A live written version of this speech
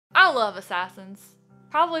I love Assassins.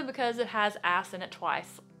 Probably because it has ass in it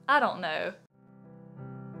twice. I don't know.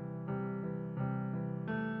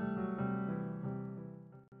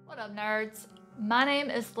 What up, nerds? My name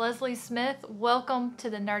is Leslie Smith. Welcome to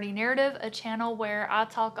The Nerdy Narrative, a channel where I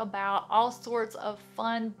talk about all sorts of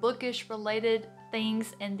fun, bookish related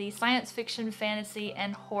things in the science fiction, fantasy,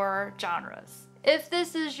 and horror genres. If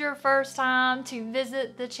this is your first time to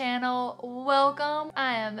visit the channel, welcome.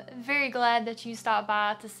 I am very glad that you stopped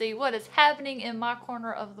by to see what is happening in my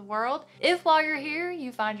corner of the world. If while you're here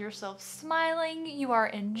you find yourself smiling, you are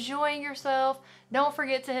enjoying yourself, don't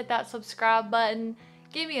forget to hit that subscribe button.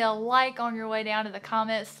 Give me a like on your way down to the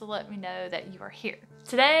comments to let me know that you are here.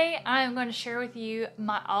 Today, I am going to share with you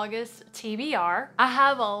my August TBR. I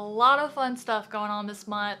have a lot of fun stuff going on this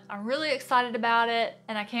month. I'm really excited about it,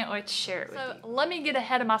 and I can't wait to share it with you. Let me get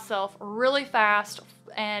ahead of myself really fast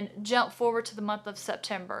and jump forward to the month of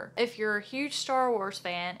September. If you're a huge Star Wars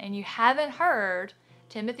fan and you haven't heard,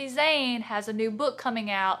 Timothy Zahn has a new book coming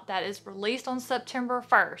out that is released on September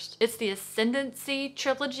 1st. It's the Ascendancy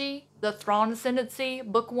trilogy, the Thrawn Ascendancy.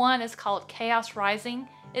 Book 1 is called Chaos Rising.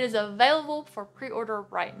 It is available for pre-order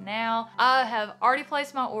right now. I have already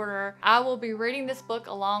placed my order. I will be reading this book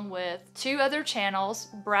along with 2 other channels,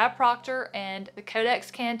 Brad Proctor and the Codex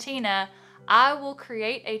Cantina. I will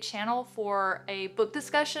create a channel for a book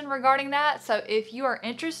discussion regarding that. So if you are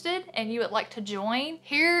interested and you would like to join,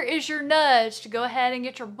 here is your nudge to go ahead and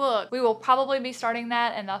get your book. We will probably be starting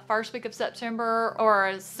that in the first week of September or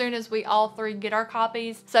as soon as we all 3 get our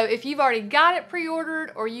copies. So if you've already got it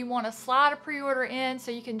pre-ordered or you want to slide a pre-order in so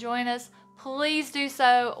you can join us, please do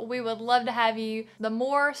so. We would love to have you. The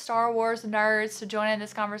more Star Wars nerds to join in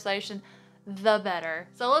this conversation, the better.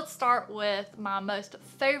 So let's start with my most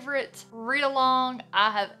favorite read-along I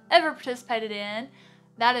have ever participated in.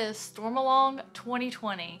 That is Stormalong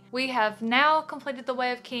 2020. We have now completed The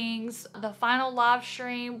Way of Kings. The final live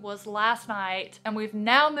stream was last night, and we've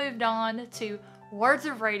now moved on to Words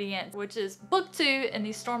of Radiance, which is book 2 in the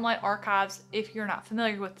Stormlight Archives if you're not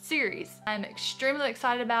familiar with the series. I'm extremely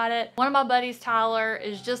excited about it. One of my buddies, Tyler,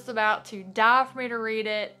 is just about to die for me to read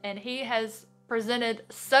it, and he has presented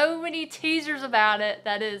so many teasers about it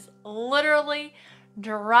that is literally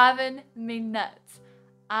driving me nuts.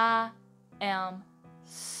 I am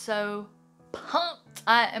so pumped.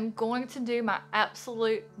 I am going to do my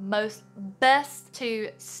absolute most best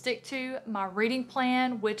to stick to my reading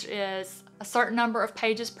plan, which is a certain number of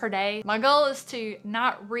pages per day. My goal is to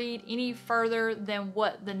not read any further than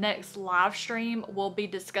what the next live stream will be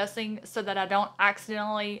discussing so that I don't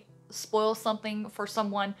accidentally spoil something for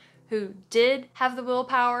someone who did have the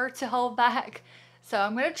willpower to hold back. So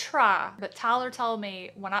I'm gonna try, but Tyler told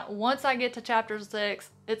me once I get to chapter 6,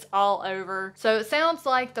 it's all over. So it sounds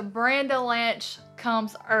like the Brando Lanch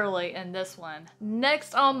comes early in this one.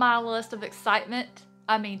 Next on my list of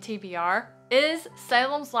TBR, is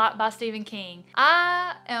Salem's Lot by Stephen King.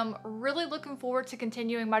 I am really looking forward to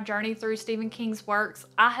continuing my journey through Stephen King's works.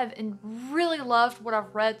 I have really loved what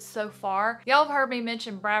I've read so far. Y'all have heard me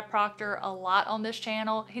mention Brad Proctor a lot on this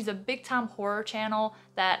channel. He's a big time horror channel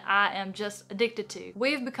that I am just addicted to.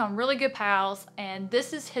 We've become really good pals, and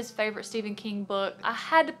this is his favorite Stephen King book. I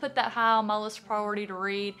had to put that high on my list of priority to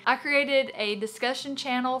read. I created a discussion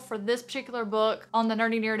channel for this particular book on the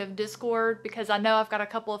Nerdy Narrative Discord because I know I've got a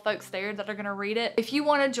couple of folks there that are gonna read it. If you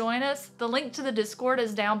want to join us, the link to the Discord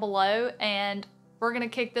is down below, and we're gonna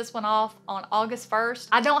kick this one off on August 1st.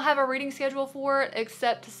 I don't have a reading schedule for it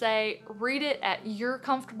except to say read it at your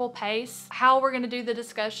comfortable pace. How we're gonna do the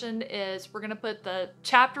discussion is we're gonna put the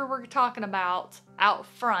chapter we're talking about out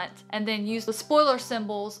front and then use the spoiler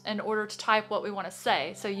symbols in order to type what we want to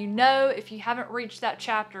say. So you know if you haven't reached that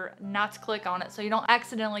chapter not to click on it so you don't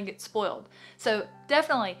accidentally get spoiled. So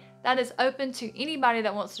definitely that is open to anybody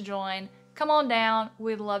that wants to join. Come on down,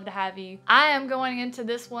 we'd love to have you. I am going into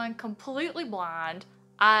this one completely blind.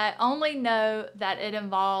 I only know that it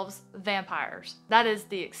involves vampires. That is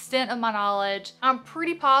the extent of my knowledge. I'm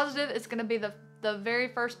pretty positive it's gonna be the very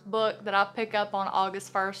first book that I pick up on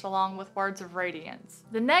August 1st along with Words of Radiance.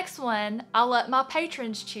 The next one, I'll let my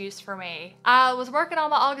patrons choose for me. I was working on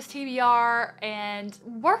my August TBR, and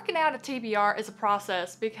working out a TBR is a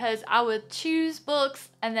process because I would choose books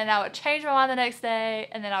and then I would change my mind the next day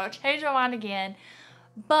and then I would change my mind again.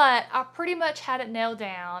 But I pretty much had it nailed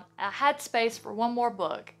down. I had space for one more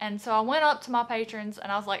book. And so I went up to my patrons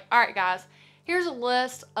and I was like, all right guys, here's a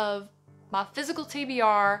list of my physical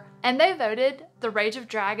TBR, and they voted The Rage of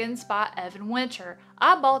Dragons by Evan Winter.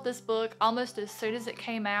 I bought this book almost as soon as it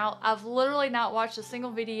came out. I've literally not watched a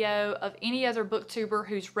single video of any other booktuber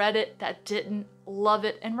who's read it that didn't love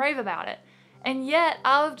it and rave about it. And yet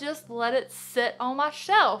I've just let it sit on my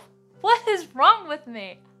shelf What is wrong with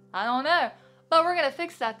me? I don't know. But we're gonna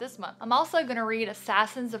fix that this month. I'm also gonna read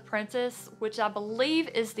Assassin's Apprentice, which I believe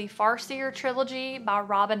is the Farseer trilogy by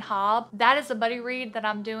Robin Hobb. That is a buddy read that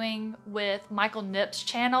I'm doing with Michael Nipp's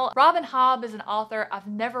channel. Robin Hobb is an author. I've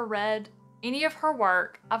never read any of her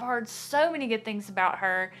work. I've heard so many good things about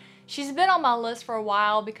her. She's been on my list for a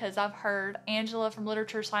while because I've heard Angela from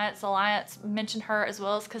Literature Science Alliance mention her, as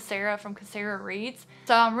well as Cassara from Cassara Reads.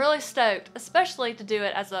 So I'm really stoked, especially to do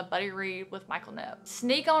it as a buddy read with Michael Nipp.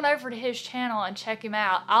 Sneak on over to his channel and check him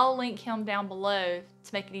out. I'll link him down below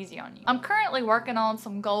to make it easy on you. I'm currently working on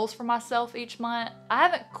some goals for myself each month. I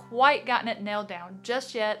haven't quite gotten it nailed down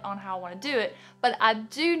just yet on how I want to do it, but I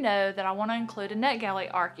do know that I want to include a NetGalley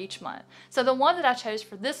arc each month. So the one that I chose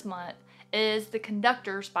for this month is The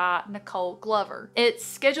Conductors by Nicole Glover. It's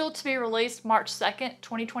scheduled to be released March 2nd,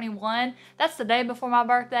 2021. That's the day before my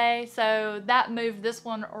birthday, so that moved this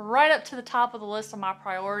one right up to the top of the list on my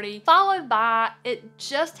priority. Followed by, it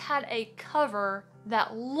just had a cover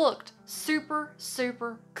that looked super,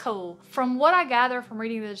 super cool. From what I gather from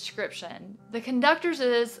reading the description, The Conductors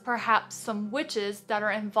is perhaps some witches that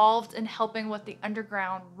are involved in helping with the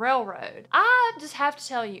Underground Railroad. I just have to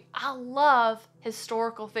tell you, I love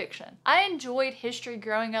historical fiction. I enjoyed history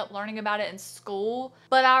growing up, learning about it in school,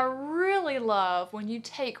 but I really love when you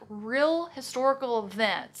take real historical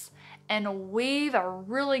events and weave a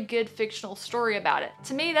really good fictional story about it.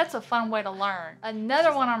 To me, that's a fun way to learn.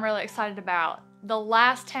 Another one I'm really excited about, The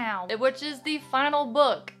Last Town, which is the final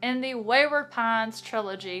book in the Wayward Pines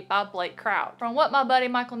trilogy by Blake Crouch. From what my buddy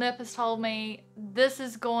Michael Nipp has told me, this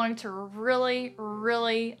is going to really,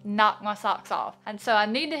 really knock my socks off. And so I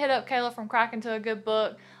need to hit up Kayla from Cracking to a Good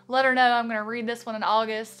Book, let her know I'm gonna read this one in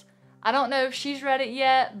August. I don't know if she's read it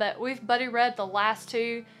yet, but we've buddy read the last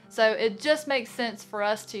two, so it just makes sense for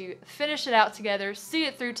us to finish it out together, see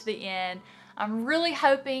it through to the end. I'm really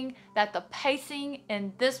hoping that the pacing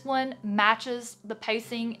in this one matches the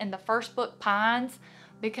pacing in the first book, Pines,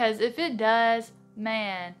 because if it does,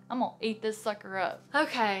 man, I'm gonna eat this sucker up.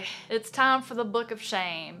 Okay, it's time for the Book of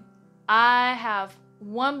Shame. I have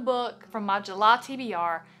one book from my July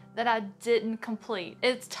TBR that I didn't complete.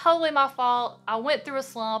 It's totally my fault. I went through a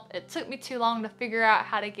slump. It took me too long to figure out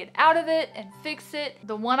how to get out of it and fix it.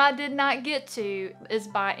 The one I did not get to is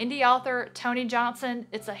by indie author Tony Johnson.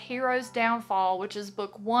 It's A Hero's Downfall, which is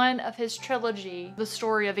book one of his trilogy, The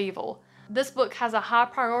Story of Evil. This book has a high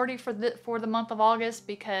priority for the month of August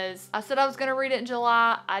because I said I was going to read it in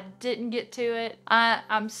July. I didn't get to it.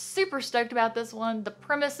 I'm super stoked about this one. The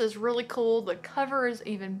premise is really cool. The cover is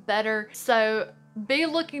even better. So be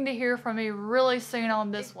looking to hear from me really soon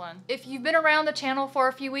on this one. If you've been around the channel for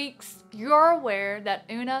a few weeks, you are aware that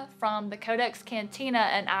Una from the Codex Cantina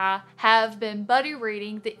and I have been buddy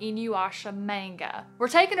reading the Inuyasha manga. We're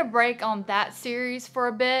taking a break on that series for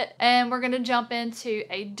a bit and we're going to jump into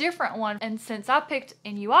a different one. And since I picked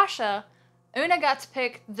Inuyasha, Una got to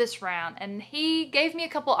pick this round and he gave me a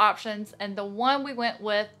couple options, and the one we went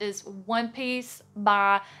with is One Piece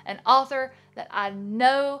by an author that I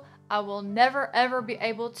know I will never ever be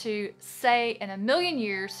able to say in a million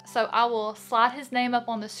years, so I will slide his name up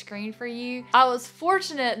on the screen for you. I was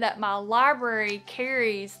fortunate that my library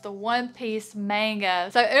carries the One Piece manga,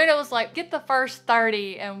 so Una was like, get the first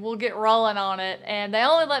 30 and we'll get rolling on it, and they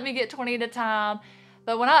only let me get 20 at a time.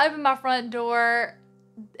 But when I opened my front door,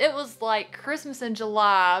 it was like Christmas in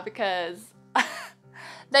July because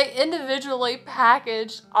they individually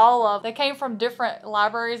packaged all of them. They came from different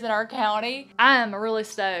libraries in our county. I am really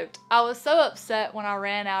stoked. I was so upset when I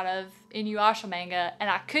ran out of Inuyasha manga and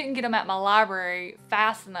I couldn't get them at my library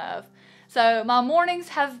fast enough. So my mornings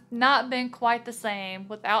have not been quite the same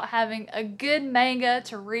without having a good manga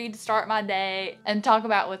to read to start my day and talk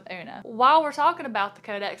about with Una. While we're talking about the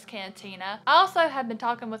Codex Cantina, I also have been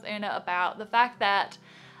talking with Una about the fact that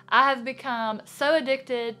I have become so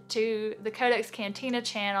addicted to the Codex Cantina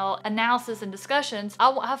channel analysis and discussions,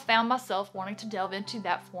 I have found myself wanting to delve into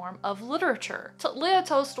that form of literature. So Leo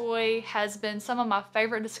Tolstoy has been some of my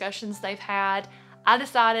favorite discussions they've had. I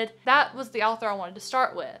decided that was the author I wanted to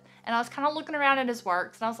start with. And I was kind of looking around at his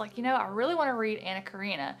works and I was like, you know, I really want to read Anna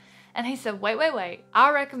Karenina. And he said, wait,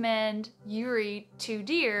 I recommend you read Two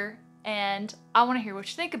Deer and I want to hear what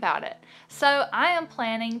you think about it. So I am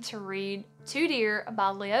planning to read Two Deer by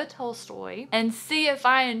Leo Tolstoy and see if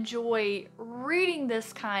I enjoy reading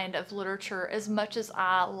this kind of literature as much as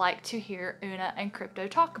I like to hear Una and Crypto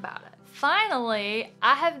talk about it. Finally,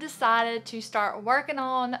 I have decided to start working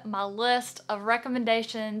on my list of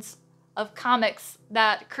recommendations of comics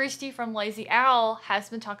that Christy from Lazy Owl has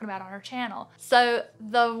been talking about on her channel. So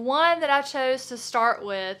the one that I chose to start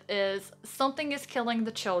with is Something is Killing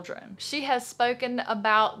the Children. She has spoken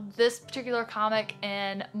about this particular comic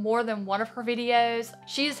in more than one of her videos.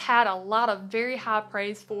 She's had a lot of very high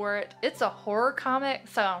praise for it. It's a horror comic,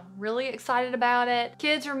 so I'm really excited about it.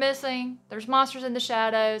 Kids are missing, there's monsters in the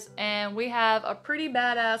shadows, and we have a pretty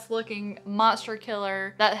badass looking monster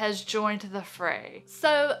killer that has joined the fray.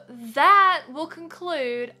 So that will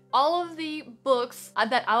conclude all of the books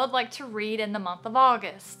that I would like to read in the month of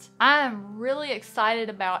August. I am really excited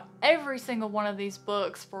about every single one of these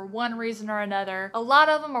books for one reason or another. A lot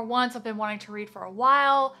of them are ones I've been wanting to read for a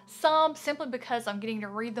while. Some simply because I'm getting to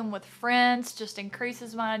read them with friends just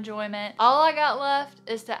increases my enjoyment. All I got left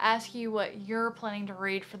is to ask you what you're planning to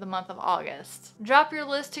read for the month of August. Drop your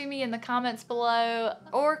list to me in the comments below,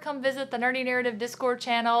 or come visit the Nerdy Narrative Discord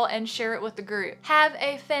channel and share it with the group. Have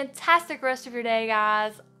a fantastic rest of your day,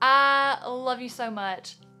 guys. I love you so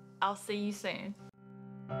much. I'll see you soon.